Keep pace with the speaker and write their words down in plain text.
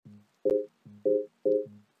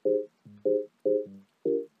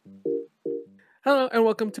Hello and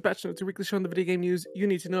welcome to Patch Notes, a weekly show on the video game news you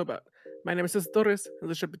need to know about. My name is Cesar Torres, and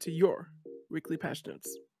let's jump into your weekly Patch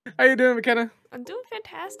Notes. How you doing, McKenna? I'm doing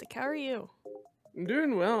fantastic. How are you? I'm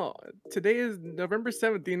doing well. Today is November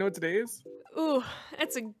 7th. Do you know what today is? Ooh,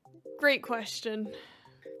 that's a great question.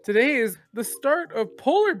 Today is the start of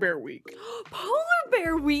Polar Bear Week. Polar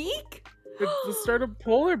Bear Week? It's the start of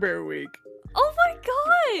Polar Bear Week. Oh my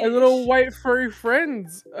gosh! Our little white furry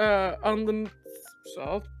friends on the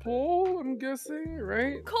South Pole, I'm guessing,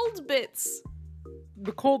 right? Cold bits.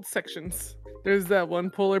 The cold sections. There's that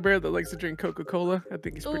one polar bear that likes to drink Coca-Cola. I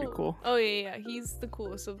think he's pretty Ooh. cool. Oh yeah, he's the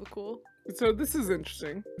coolest of the cool. So this is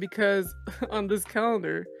interesting because on this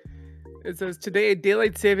calendar, it says today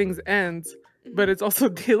daylight savings ends, but it's also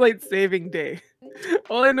daylight saving day.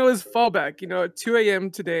 All I know is fallback. You know, at 2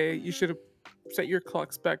 a.m. today, you should set your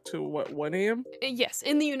clocks back to what, 1 a.m.? Yes,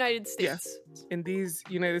 in the United States. Yes, in these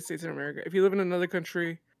United States of America. If you live in another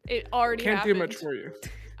country, It already can't happened. do much for you.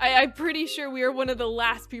 I'm pretty sure we are one of the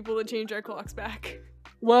last people to change our clocks back.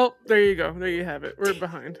 Well, there you go. There you have it. We're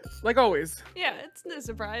behind, like always. Yeah, it's no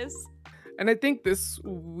surprise. And I think this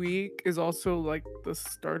week is also like the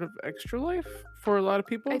start of Extra Life for a lot of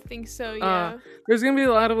people. I think so, yeah. There's gonna be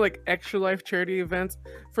a lot of like Extra Life charity events.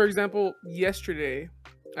 For example, yesterday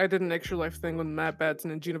I did an Extra Life thing with Matt Batson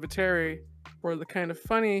and Gina Viteri for the Kind of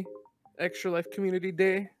Funny Extra Life Community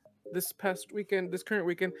Day this current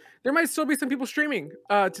weekend. There might still be some people streaming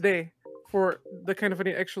today for the Kind of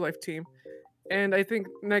Funny Extra Life team. And I think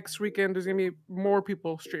next weekend there's gonna be more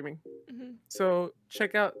people streaming. Mhm. So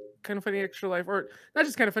check out Kind of Funny Extra Life, or not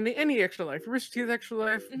just Kind of Funny, any Extra Life, Rooster Teeth Extra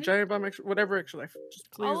Life, Giant Bomb Extra, whatever Extra Life. Just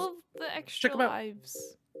please, All of the extra 'em out.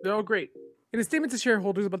 lives. They're all great. In a statement to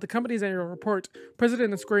shareholders about the company's annual report,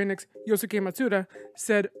 President of Square Enix, Yosuke Matsuda,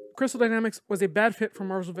 said Crystal Dynamics was a bad fit for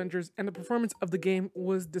Marvel's Avengers and the performance of the game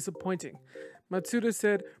was disappointing. Matsuda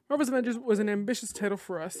said, Marvel's Avengers was an ambitious title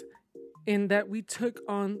for us in that we took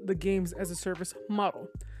on the games as a service model.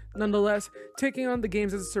 Nonetheless, taking on the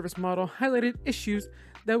games as a service model highlighted issues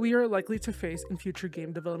that we are likely to face in future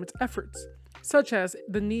game development efforts, such as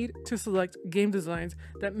the need to select game designs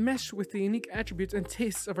that mesh with the unique attributes and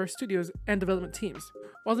tastes of our studios and development teams.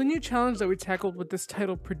 While the new challenge that we tackled with this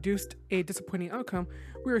title produced a disappointing outcome,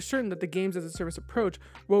 we are certain that the games as a service approach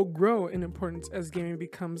will grow in importance as gaming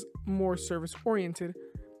becomes more service oriented.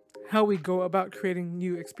 How we go about creating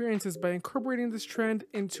new experiences by incorporating this trend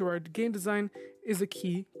into our game design is a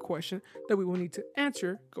key question that we will need to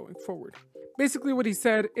answer going forward. Basically, what he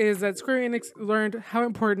said is that Square Enix learned how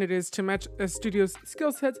important it is to match a studio's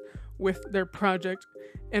skill sets with their project,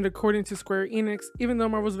 and according to Square Enix, even though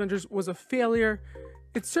Marvel's Avengers was a failure,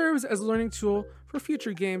 it serves as a learning tool for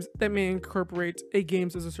future games that may incorporate a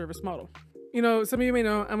games as a service model. You know, some of you may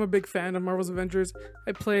know I'm a big fan of Marvel's Avengers.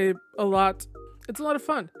 I play a lot. It's a lot of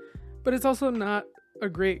fun, but it's also not a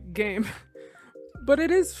great game. But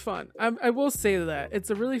it is fun. I will say that.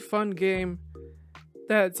 It's a really fun game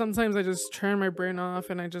that sometimes I just turn my brain off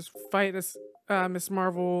and I just fight as Miss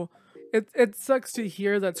Marvel. It sucks to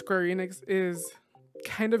hear that Square Enix is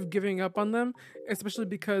kind of giving up on them, especially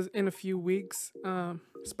because in a few weeks,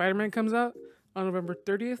 Spider-Man comes out on November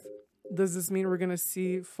 30th. Does this mean we're going to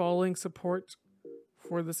see falling support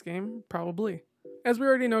for this game? Probably. As we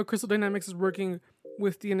already know, Crystal Dynamics is working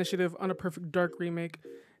with the initiative on a Perfect Dark remake,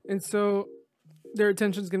 and so their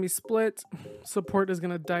attention is going to be split. Support is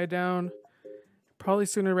going to die down, probably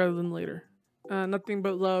sooner rather than later. Nothing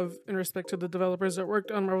but love and respect to the developers that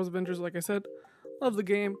worked on Marvel's Avengers. Like I said, love the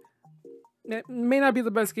game. It may not be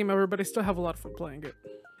the best game ever, but I still have a lot of fun playing it.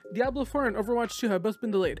 Diablo 4 and Overwatch 2 have both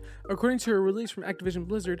been delayed. According to a release from Activision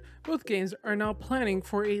Blizzard, both games are now planning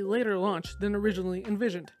for a later launch than originally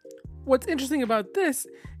envisioned. What's interesting about this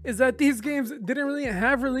is that these games didn't really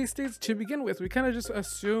have release dates to begin with. We kind of just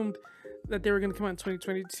assumed that they were going to come out in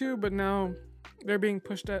 2022, but now they're being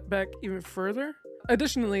pushed back even further.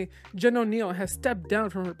 Additionally, Jen O'Neill has stepped down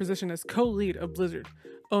from her position as co-lead of Blizzard.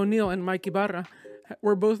 O'Neill and Mike Ibarra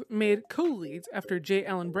were both made co-leads after J.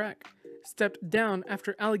 Allen Brack stepped down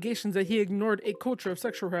after allegations that he ignored a culture of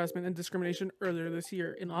sexual harassment and discrimination earlier this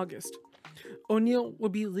year in August. O'Neill will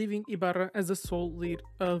be leaving Ibarra as the sole lead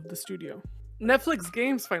of the studio. Netflix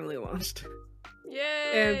games finally launched.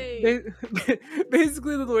 Yay! And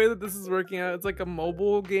basically the way that this is working out, it's like a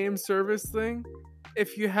mobile game service thing.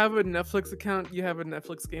 If you have a Netflix account, you have a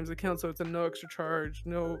Netflix games account, so it's a no extra charge,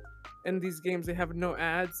 and these games, they have no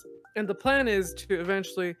ads. And the plan is to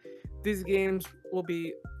eventually, these games will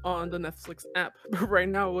be on the Netflix app. But right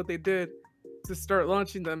now, what they did to start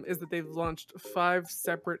launching them is that they've launched 5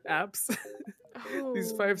 separate apps.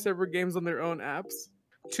 These 5 separate games on their own apps.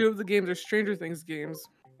 2 of the games are Stranger Things games,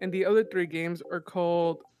 and the other 3 games are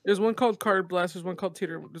called There's one called Card Blast, there's one called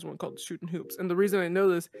Teeter, there's one called Shooting Hoops. And the reason I know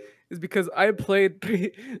this is because I played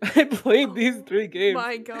I played these 3 games.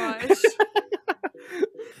 My gosh.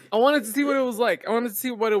 I wanted to see what it was like. I wanted to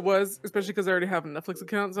see what it was, especially because I already have a Netflix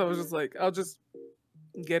account. So I was just like, I'll just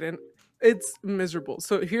get in. It's miserable.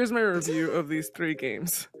 So here's my review of these 3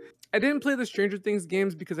 games. I didn't play the Stranger Things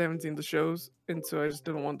games because I haven't seen the shows, and so I just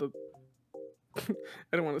didn't want to.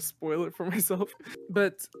 I don't want to spoil it for myself.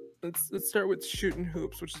 But let's start with Shooting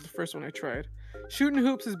Hoops, which is the first one I tried. Shooting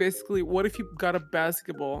Hoops is basically, what if you got a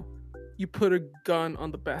basketball, you put a gun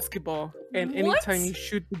on the basketball, and anytime you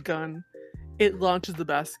shoot the gun, it launches the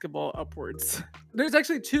basketball upwards. There's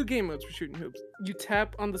actually 2 game modes for Shooting Hoops. You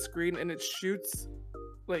tap on the screen and it shoots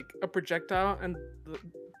like a projectile, and the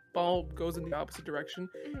ball goes in the opposite direction,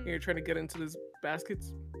 and you're trying to get into these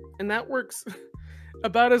baskets. And that works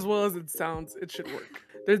about as well as it sounds. It should work.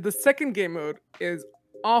 There's the second game mode is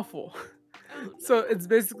awful. So it's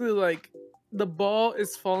basically like the ball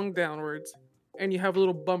is falling downwards and you have a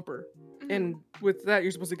little bumper. And with that,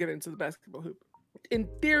 you're supposed to get into the basketball hoop. In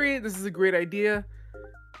theory, this is a great idea.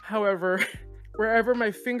 However, wherever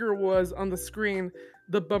my finger was on the screen,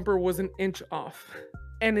 the bumper was an inch off.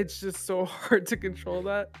 And it's just so hard to control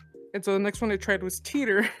that. And so the next one I tried was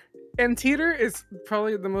Teeter. And Teeter is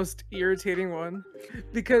probably the most irritating one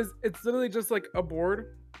because it's literally just like a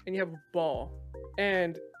board and you have a ball.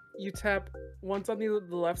 And you tap once on the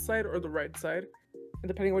left side or the right side. And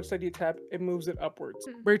depending on which side you tap, it moves it upwards.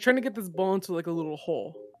 But you're trying to get this ball into like a little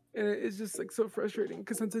hole. And it's just like so frustrating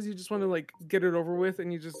because sometimes you just want to like get it over with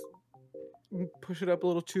and you just push it up a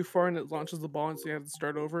little too far and it launches the ball and so you have to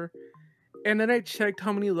start over. And then I checked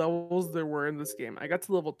how many levels there were in this game. I got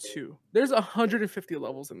to level 2. There's 150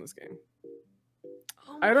 levels in this game.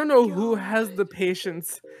 Oh I don't know who has the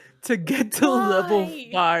patience to get to level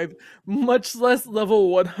 5, much less level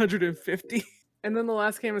 150. And then the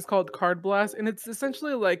last game is called Card Blast, and it's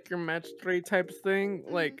essentially like your match 3 type thing.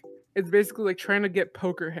 Like, it's basically like trying to get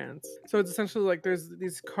poker hands. So it's essentially like there's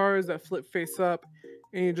these cards that flip face up,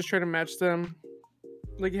 and you just try to match them.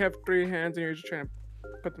 Like, you have 3 hands, and you're just trying to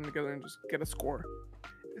put them together and just get a score.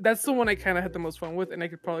 That's the one I kind of had the most fun with, and I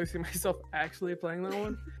could probably see myself actually playing that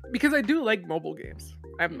one because I do like mobile games.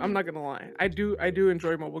 I'm not gonna lie, I do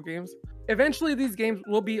enjoy mobile games. Eventually, these games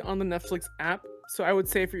will be on the Netflix app, so I would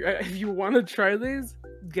say if you want to try these,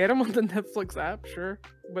 get them on the Netflix app, sure.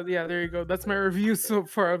 But yeah, there you go. That's my review so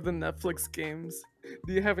far of the Netflix games.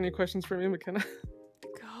 Do you have any questions for me, McKenna?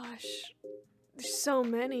 Gosh, there's so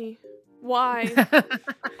many. Why?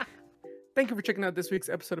 Thank you for checking out this week's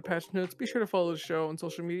episode of Patch Notes. Be sure to follow the show on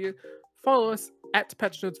social media. Follow us at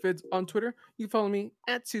Patch Notes Vids on Twitter. You can follow me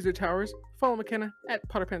at Caesar Towers. Follow McKenna at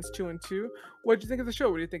PotterPants212. What did you think of the show?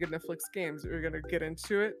 What do you think of Netflix games? We're going to get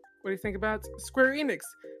into it. What do you think about Square Enix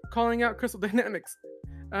calling out Crystal Dynamics?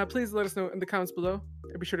 Please let us know in the comments below.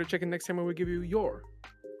 And be sure to check in next time when we give you your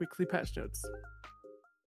weekly Patch Notes.